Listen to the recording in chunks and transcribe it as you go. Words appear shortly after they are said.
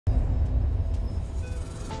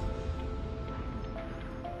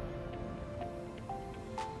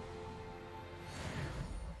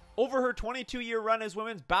Over her 22-year run as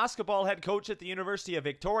women's basketball head coach at the University of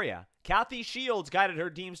Victoria, Kathy Shields guided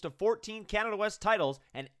her teams to 14 Canada West titles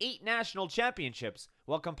and 8 national championships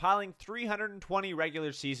while compiling 320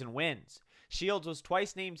 regular season wins. Shields was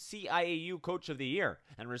twice named CIAU Coach of the Year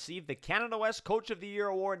and received the Canada West Coach of the Year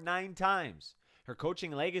award 9 times. Her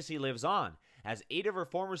coaching legacy lives on, as 8 of her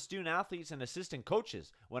former student athletes and assistant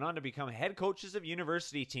coaches went on to become head coaches of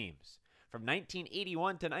university teams. From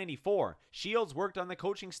 1981 to 94, Shields worked on the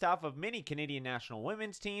coaching staff of many Canadian national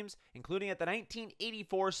women's teams, including at the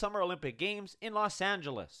 1984 Summer Olympic Games in Los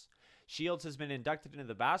Angeles. Shields has been inducted into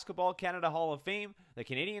the Basketball Canada Hall of Fame, the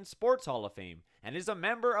Canadian Sports Hall of Fame, and is a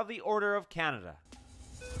member of the Order of Canada.